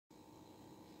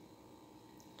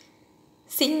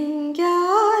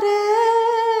சிங்கார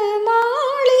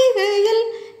மாளிகையில்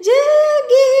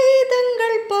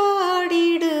ஜெயகீதங்கள்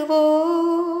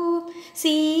பாடிடுவோம்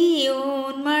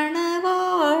சீயோன்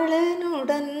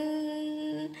மணவாளனுடன்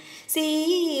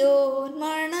சீயோன்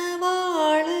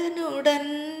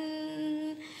மணவாளனுடன்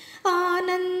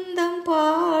ஆனந்தம்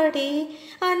பாடி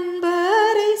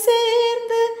அன்பரை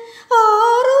சேர்ந்து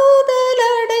ஆறுதல்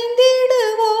அடைந்திடுவோம்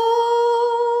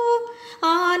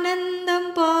ஆனந்தம்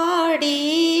பாடி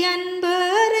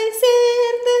அன்பரை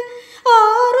சேர்ந்து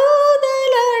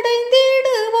ஆறுதல்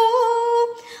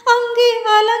அடைந்திடுவோம் அங்கே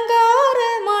அலங்கார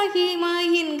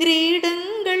மகிமையின்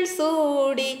கிரீடங்கள்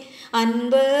சூடி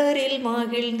அன்பரில்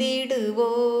மகிழ்ந்திடுவோம்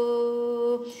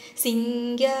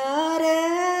சிங்கார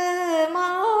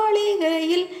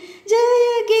மாளிகையில்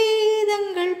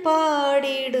ஜெயகீதங்கள்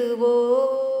பாடிடுவோம்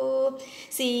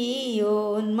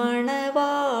சீயோன்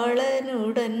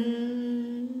மணவாளனுடன்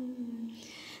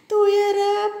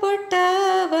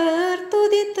துயரப்பட்டவர்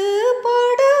துதித்து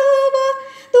பாடுவார்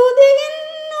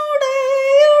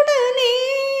துதியினுடையுடனே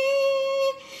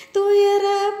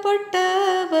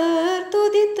துயரப்பட்டவர்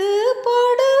துதித்து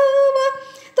பாடுவார்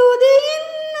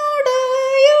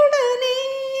துதியினுடையுடனே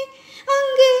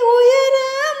அங்கே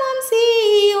உயரமம்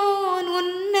சீயோன்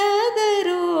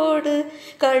உன்னதரோடு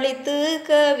களித்து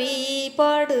கவி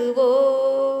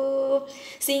பாடுவோம்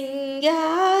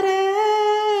சிங்கார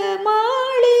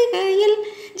மாளிகையில்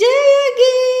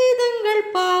ஜெயகீதங்கள்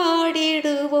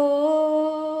பாடிடுவோம்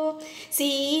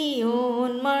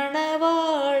சீயோன்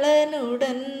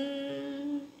மணவாளனுடன்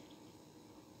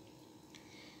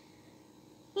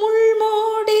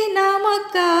முள்மூடி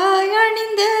நமக்காய்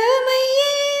அணிந்த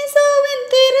மெய்யேசுவின்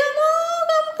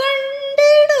திருமுகம்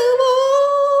கண்டிடுவோம்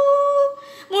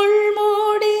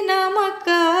முள்மூடி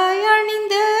நமக்காய்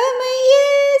அணிந்த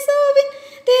மெய்யேசுவின்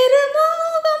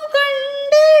திருமுகம்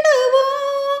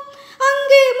கண்டிடுவோம்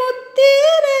அங்கே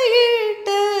முத்திரையிட்ட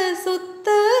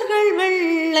சுத்தர்கள்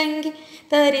வெள்ளங்கி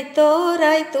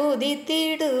தரித்தோராய்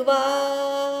துதித்திடுவார்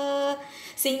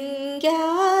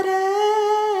சிங்கார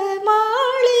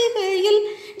மாளிகையில்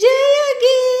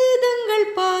ஜெயகீதங்கள்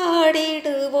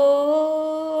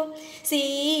பாடிடுவோம்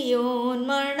சீயோன்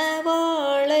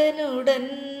மணவாளனுடன்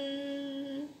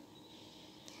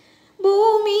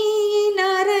பூமியின்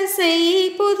அரசை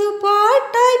புது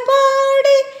பாட்டாய்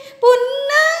பாடி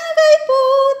புன்னகை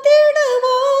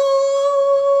பூத்திடுவோம்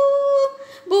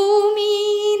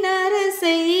பூமியின்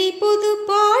அரசை புது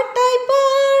பாட்டாய்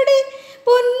பாடி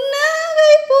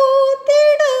புன்னகை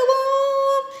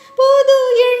பூத்திடுவோம் புது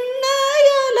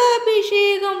எண்ணெயால்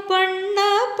அபிஷேகம்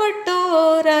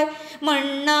பண்ணப்பட்டோராய்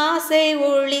மண்ணாசை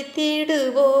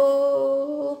ஒழித்திடுவோம்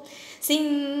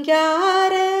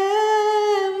சிங்கார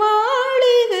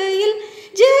மாளிகையில்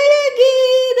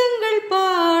ஜெயகீதங்கள்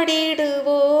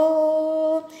பாடிடுவோம்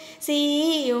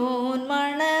சீயோன்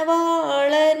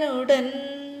மணவாளனுடன்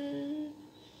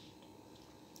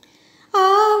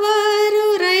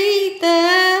அவருரைத்த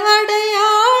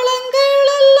அடையாளங்கள்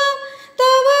எல்லாம்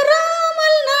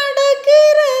தவறாமல்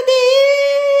நடக்கிறதே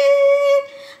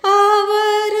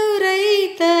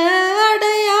அவருரைத்த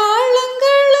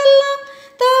அடையாளங்கள் எல்லாம்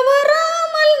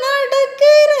தவறாமல்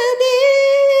நடக்கிறதே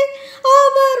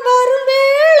அவர் வரும்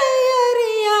வேளை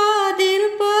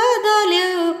அறியாதிருப்பதால்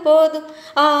எப்போதும்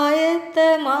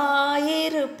ஆயத்தமாயிருப்போம்